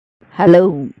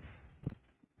Hello,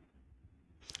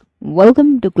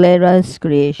 welcome to Clara's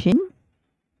Creation.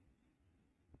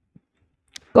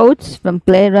 Quotes from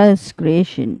Clara's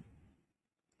Creation.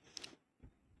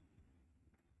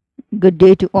 Good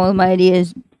day to all my dear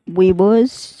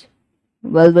viewers,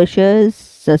 well wishers,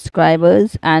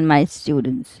 subscribers, and my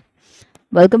students.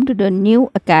 Welcome to the new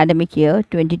academic year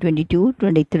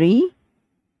 2022-23.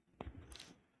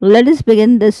 Let us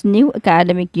begin this new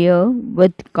academic year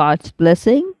with God's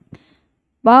blessing.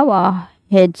 Bow our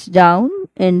heads down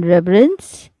in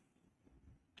reverence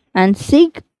and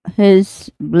seek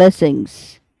His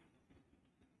blessings.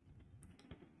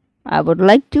 I would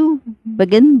like to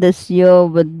begin this year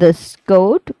with this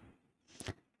quote.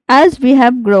 As we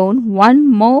have grown one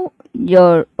more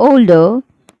year older,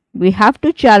 we have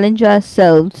to challenge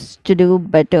ourselves to do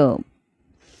better.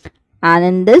 And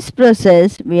in this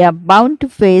process, we are bound to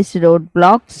face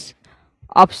roadblocks,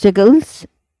 obstacles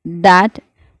that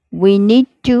we need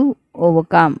to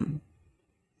overcome.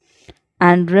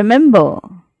 And remember,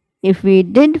 if we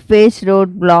didn't face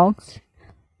roadblocks,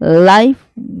 life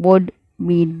would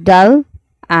be dull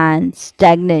and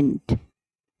stagnant.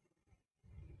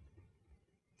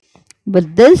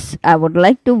 With this, I would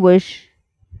like to wish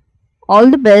all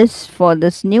the best for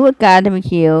this new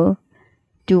academic year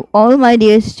to all my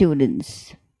dear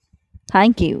students.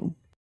 Thank you.